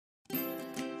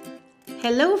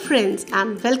Hello friends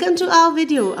and welcome to our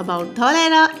video about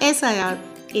Dholera SIR,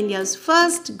 India's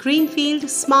first Greenfield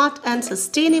Smart and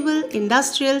Sustainable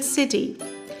Industrial City.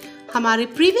 हमारे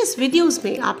previous videos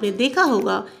में आपने देखा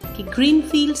होगा कि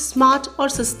greenfield smart और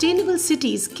sustainable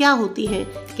cities क्या होती हैं,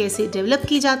 कैसे डेवलप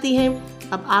की जाती हैं।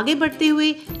 अब आगे बढ़ते हुए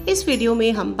इस वीडियो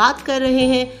में हम बात कर रहे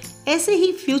हैं ऐसे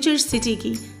ही फ्यूचर सिटी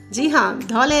की, जी हाँ,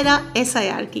 धौलेरा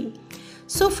SIR की।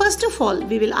 So first of all,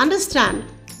 we will understand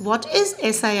what is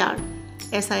SIR.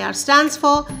 SIR stands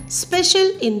for Special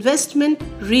Investment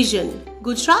Region.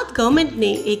 Gujarat government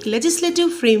ने एक लेजिस्लेटिव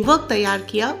फ्रेमवर्क तैयार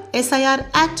किया SIR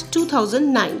एक्ट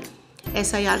 2009।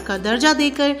 SIR का दर्जा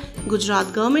देकर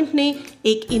गुजरात गवर्नमेंट ने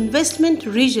एक इन्वेस्टमेंट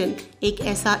रीजन, एक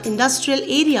ऐसा इंडस्ट्रियल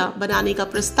एरिया बनाने का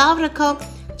प्रस्ताव रखा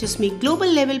जिसमें ग्लोबल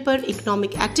लेवल पर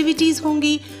इकोनॉमिक एक्टिविटीज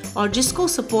होंगी और जिसको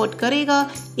सपोर्ट करेगा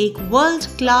एक world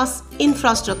class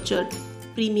infrastructure,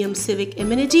 premium civic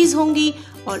amenities होंगी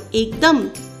और एकदम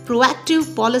प्रोएक्टिव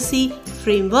पॉलिसी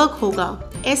फ्रेमवर्क होगा।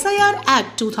 SIR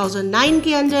एक्ट 2009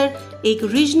 के अंडर एक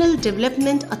रीजनल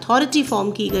डेवलपमेंट अथॉरिटी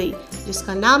फॉर्म की गई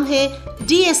जिसका नाम है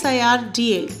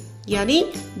DSIR-DA यानी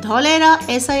धौलेरा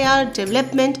SIR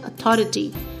डेवलपमेंट अथॉरिटी।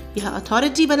 यह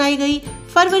अथॉरिटी बनाई गई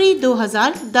फरवरी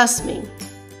 2010 में।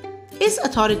 इस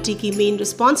अथॉरिटी की मेन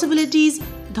रिस्पॉन्सिबिलिटीज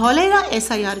धौलेरा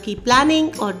SIR की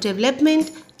प्लानिंग और डेवलपमेंट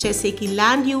जैसे कि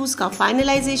लैंड यूज का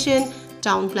finalisation,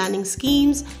 town planning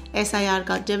schemes, SIR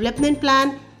का डेवलपमेंट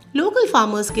प्लान, लोकल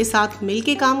फार्मर्स के साथ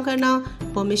मिलके काम करना,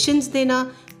 परमिशंस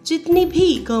देना, जितनी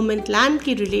भी गवर्नमेंट लैंड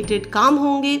के रिलेटेड काम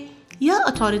होंगे यह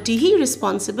अथॉरिटी ही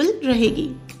रिस्पॉन्सिबल रहेगी।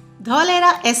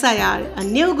 Dholera SIR, a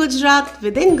new Gujarat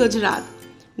with in Gujarat,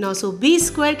 920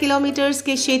 square kilometres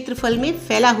के क्षेत्रफल में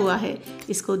फैला हुआ है।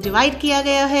 इसको डिवाइड किया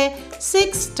गया है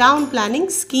 6 टाउन प्लानिंग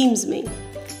स्कीम्स में।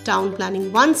 टाउन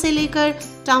प्लानिंग 1 से लेकर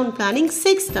टाउन प्लानिंग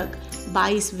 6 तक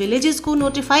 22 विलेजेस को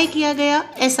नोटिफाई किया गया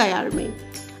SIR में।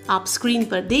 आप स्क्रीन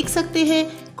पर देख सकते हैं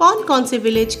कौन कौन से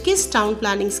विलेज किस टाउन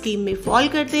प्लानिंग स्कीम में फॉल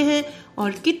करते हैं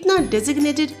और कितना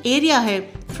डेजिग्नेटेड एरिया है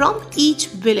फ्रॉम ईच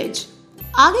विलेज।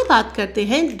 आगे बात करते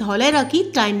हैं धौलेरा की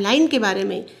टाइमलाइन के बारे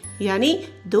में, यानी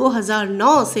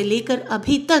 2009 से लेकर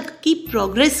अभी तक की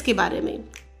प्रोग्रेस के बारे में।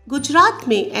 गुजरात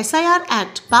में SIR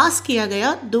एक्ट पास किया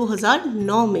गया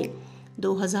 2009 में।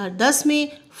 2010 में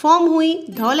फॉर्म हुई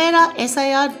धौलेरा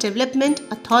SIR डेवलपमेंट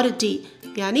अथॉरिटी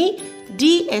यानी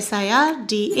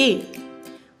DSIR-DA।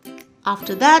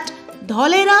 After that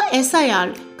Dholera SIR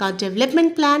का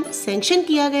डेवलपमेंट प्लान सैंक्शन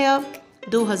किया गया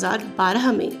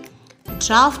 2012 में।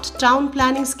 ड्राफ्ट टाउन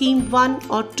प्लानिंग स्कीम 1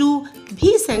 और 2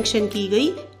 भी सैंक्शन की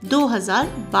गई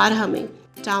 2012 में।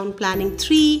 टाउन प्लानिंग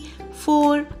 3,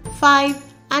 4, 5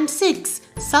 एंड 6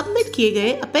 सबमिट किए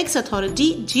गए अपेक्स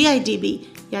अथॉरिटी GIDB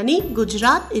यानी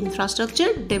गुजरात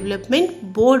इंफ्रास्ट्रक्चर डेवलपमेंट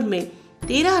बोर्ड में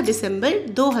 13 दिसंबर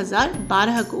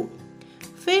 2012 को।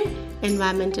 फिर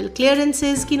एनवायरमेंटल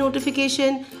क्लियरेंसेस की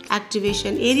नोटिफिकेशन,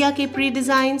 एक्टिवेशन एरिया के pre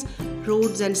designs,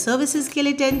 roads and services के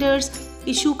लिए टेंडर्स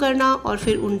इशू करना और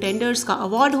फिर उन टेंडर्स का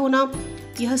अवार्ड होना,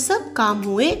 यह सब काम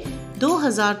हुए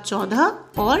 2014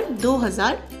 और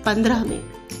 2015 में।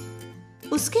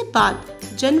 उसके बाद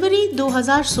जनवरी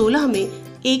 2016 में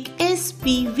एक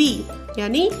SPV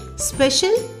यानी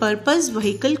special purpose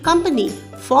vehicle company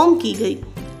form की गई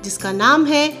जिसका नाम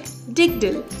है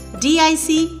डिगडल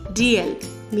DICDL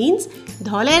means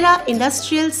Dholera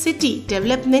industrial city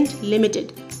development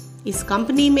limited. इस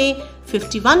कंपनी में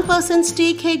 51%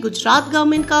 स्टेक है गुजरात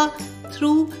गवर्नमेंट का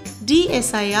through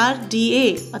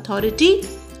DSIR-DA authority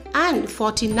and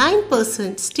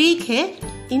 49% stake है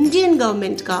इंडियन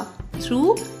गवर्नमेंट का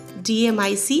थ्रू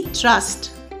DMIC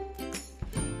ट्रस्ट।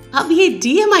 अब ये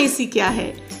DMIC क्या है?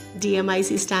 DMIC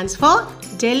stands for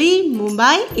Delhi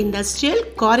Mumbai Industrial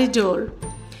Corridor।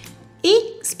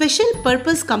 एक स्पेशल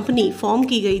पर्पस कंपनी फॉर्म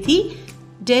की गई थी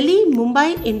दिल्ली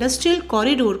मुंबई इंडस्ट्रियल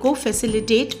कॉरिडोर को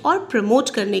फैसिलिटेट और प्रमोट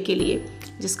करने के लिए,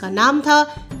 जिसका नाम था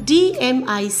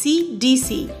DMIC-DC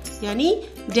यानी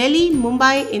Delhi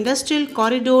Mumbai industrial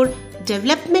corridor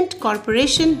development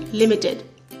corporation limited.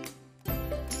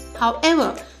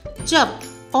 However, जब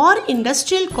और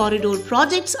इंडस्ट्रियल कॉरिडोर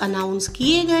प्रोजेक्ट्स अनाउंस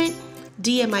किए गए,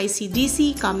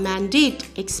 DMIC-DC का मैंडेट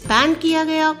एक्सपैंड किया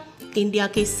गया इंडिया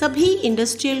के सभी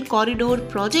इंडस्ट्रियल कॉरिडोर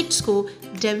प्रोजेक्ट्स को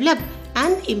डेवलप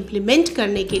एंड इम्प्लीमेंट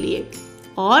करने के लिए,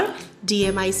 और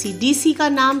DMIC-DC का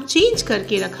नाम चेंज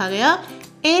करके रखा गया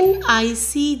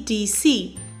NICDC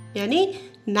यानी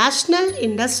national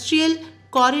industrial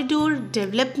corridor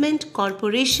development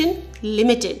corporation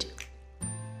limited.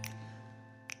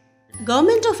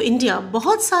 Government of India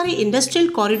बहुत सारे industrial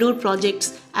corridor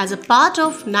projects as a part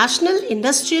of national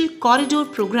industrial corridor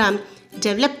programme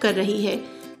develop कर रही है,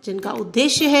 जिनका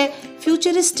उद्देश्य है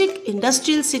फ्यूचरिस्टिक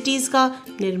इंडस्ट्रियल सिटीज का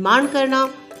निर्माण करना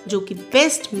जो कि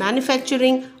बेस्ट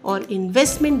मैन्युफैक्चरिंग और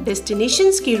इन्वेस्टमेंट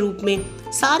डेस्टिनेशंस के रूप में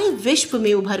सारे विश्व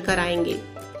में उभर कर आएंगे।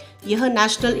 यह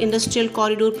नेशनल इंडस्ट्रियल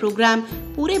कॉरिडोर प्रोग्राम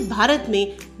पूरे भारत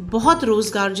में बहुत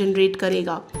रोजगार जनरेट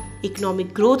करेगा,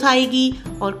 इकोनॉमिक ग्रोथ आएगी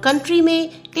और कंट्री में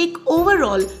एक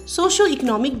ओवरऑल सोशो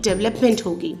इकोनॉमिक डेवलपमेंट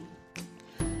होगी।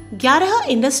 11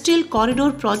 इंडस्ट्रियल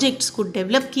कॉरिडोर प्रोजेक्ट्स को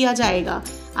डेवलप किया जाएगा।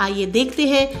 आइए देखते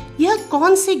हैं यह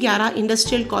कौन से 11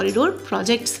 इंडस्ट्रियल कॉरिडोर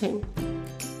प्रोजेक्ट्स हैं।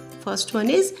 First one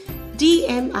is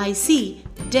DMIC,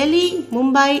 Delhi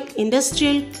Mumbai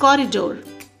Industrial Corridor.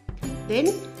 Then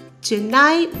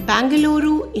Chennai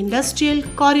Bangalore Industrial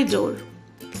Corridor,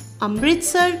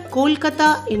 Amritsar Kolkata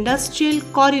Industrial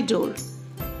Corridor,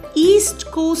 East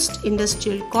Coast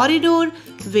Industrial Corridor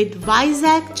with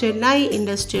Vizag Chennai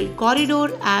Industrial Corridor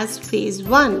as Phase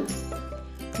 1,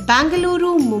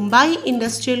 Bangalore Mumbai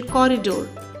Industrial Corridor,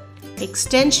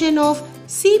 extension of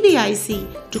CBIC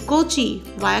to Kochi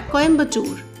via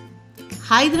Coimbatore,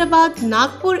 Hyderabad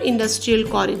Nagpur Industrial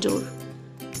Corridor,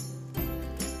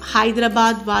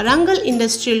 Hyderabad Warangal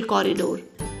Industrial Corridor,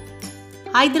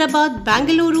 Hyderabad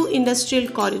Bangalore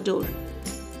Industrial Corridor,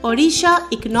 Odisha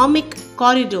Economic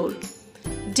Corridor,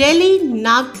 Delhi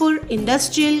Nagpur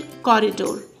Industrial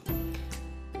Corridor।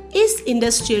 इस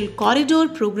industrial corridor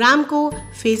programme को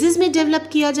phases में develop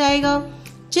किया जाएगा,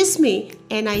 जिसमें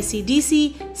NICDC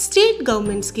state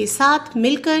governments के साथ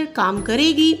मिलकर काम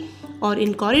करेगी और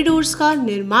इन कॉरिडोर्स का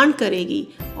निर्माण करेगी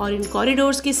और इन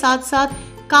कॉरिडोर्स के साथ साथ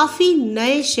काफी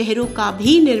नए शहरों का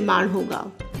भी निर्माण होगा।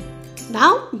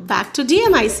 Now back to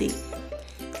DMIC।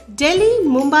 Delhi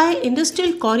Mumbai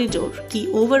industrial corridor की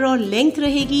ओवरऑल लेंथ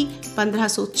रहेगी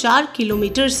 1504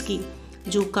 किलोमीटर्स की,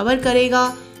 जो कवर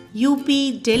करेगा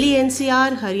यूपी, दिल्ली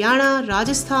NCR, हरियाणा,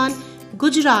 राजस्थान,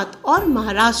 गुजरात और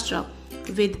Maharashtra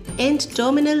with end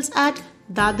terminals at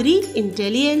Dadri in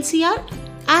Delhi NCR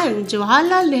and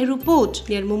Jawaharlal Nehru Port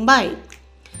near Mumbai।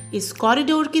 इस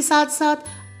कॉरिडोर के साथ साथ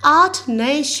 8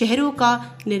 नए शहरों का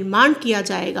निर्माण किया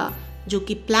जाएगा, जो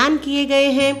कि प्लान किए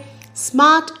गए हैं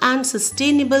स्मार्ट एंड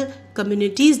सस्टेनेबल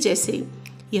कम्युनिटीज जैसे।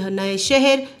 यह नए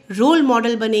शहर रोल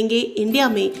मॉडल बनेंगे इंडिया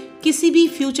में किसी भी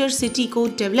फ्यूचर सिटी को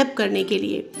डेवलप करने के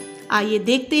लिए। आइए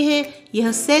देखते हैं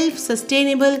यह सेल्फ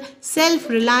सस्टेनेबल,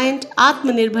 सेल्फ रिलायंट,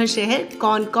 आत्मनिर्भर शहर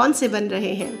कौन कौन से बन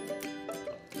रहे हैं।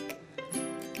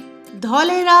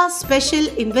 धौलेरा स्पेशल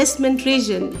इन्वेस्टमेंट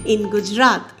रीजन इन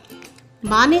गुजरात,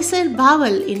 मानेसर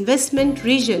भावल इन्वेस्टमेंट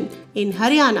रीजन इन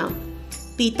हरियाणा,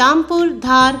 पीतामपुर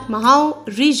धार महाओ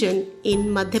रीजन इन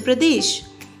Madhya Pradesh,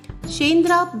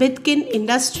 Shendra बिदकिन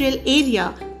industrial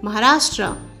area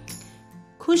Maharashtra,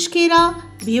 खुशखेरा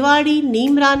Bhiwadi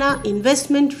Neemrana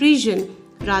investment region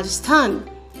Rajasthan,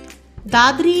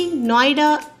 Dadri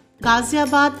Noida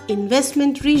Ghaziabad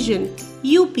investment region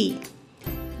UP,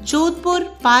 Jodhpur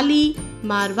Pali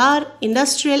Marwar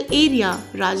industrial area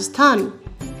Rajasthan,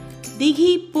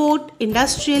 Dighi port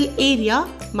industrial area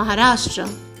Maharashtra.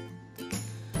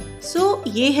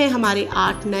 ये है हमारे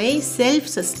 8 नए सेल्फ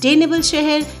सस्टेनेबल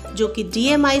शहर जो कि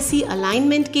DMIC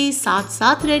अलाइनमेंट के साथ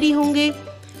साथ रेडी होंगे।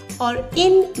 और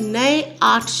इन नए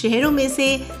 8 शहरों में से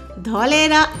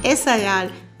धौलेरा SIR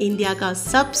इंडिया का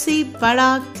सबसे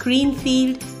बड़ा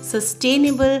ग्रीनफील्ड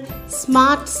सस्टेनेबल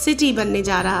स्मार्ट सिटी बनने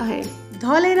जा रहा है।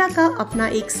 धौलेरा का अपना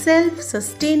एक सेल्फ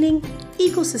सस्टेनिंग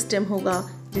इकोसिस्टम होगा,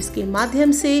 जिसके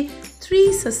माध्यम से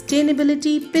 3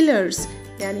 सस्टेनेबिलिटी पिलर्स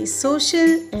यानी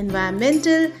सोशल,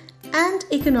 एनवायरमेंटल एंड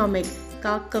इकोनॉमिक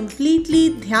का कंप्लीटली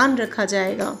ध्यान रखा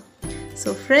जाएगा।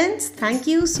 So friends, thank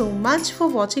you so much for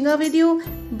watching our video.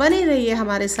 बने रहिए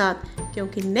हमारे साथ,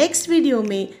 क्योंकि नेक्स्ट वीडियो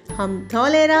में हम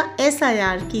धौलेरा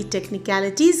SIR की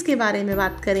टेक्निकलिटीज के बारे में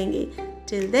बात करेंगे।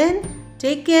 Till then,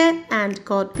 take care and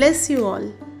God bless you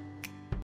all.